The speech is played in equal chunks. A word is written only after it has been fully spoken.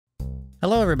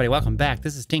Hello everybody, welcome back.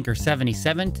 This is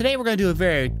Tinker77. Today we're going to do a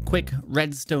very quick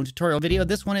redstone tutorial video.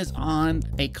 This one is on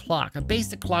a clock, a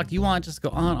basic clock. You want it just to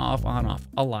go on, off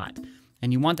a lot.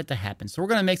 And you want that to happen. So we're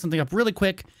going to make something up really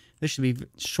quick. This should be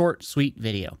a short, sweet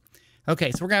video.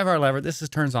 Okay, so we're going to have our lever. This is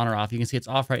turns on or off. You can see it's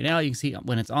off right now. You can see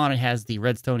when it's on, it has the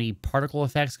redstone-y particle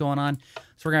effects going on.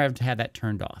 So we're going to have that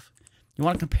turned off. You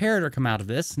want a comparator come out of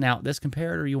this. Now, this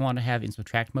comparator you want to have in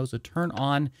subtract mode. So turn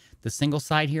on the single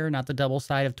side here, not the double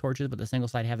side of torches, but the single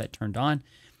side, have that turned on.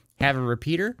 Have a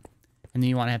repeater, and then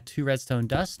you want to have two redstone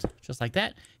dust, just like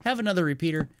that. Have another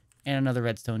repeater and another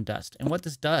redstone dust. And what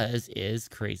this does is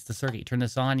creates the circuit. You turn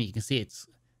this on, you can see it's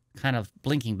kind of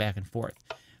blinking back and forth.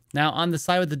 Now, on the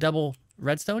side with the double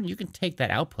redstone, you can take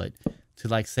that output to,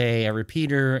 like, say, a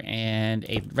repeater and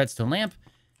a redstone lamp,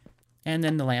 and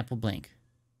then the lamp will blink.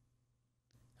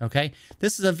 Okay,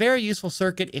 this is a very useful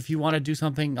circuit if you want to do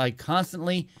something like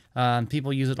constantly.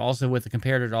 People use it also with the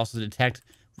comparator to also detect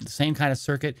the same kind of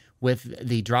circuit with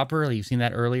the dropper. You've seen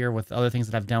that earlier with other things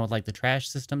that I've done with like the trash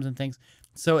systems and things.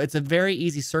 So it's a very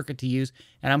easy circuit to use,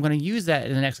 and I'm going to use that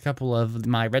in the next couple of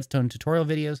my redstone tutorial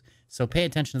videos. So pay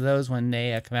attention to those when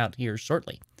they come out here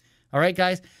shortly. All right,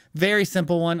 guys, very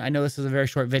simple one. I know this is a very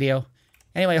short video.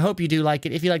 Anyway, I hope you do like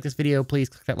it. If you like this video, please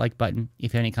click that like button.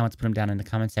 If you have any comments, put them down in the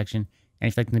comment section. And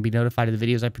if you'd like to be notified of the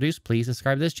videos I produce, please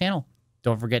subscribe to this channel.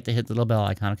 Don't forget to hit the little bell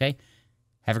icon, okay?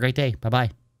 Have a great day. Bye-bye.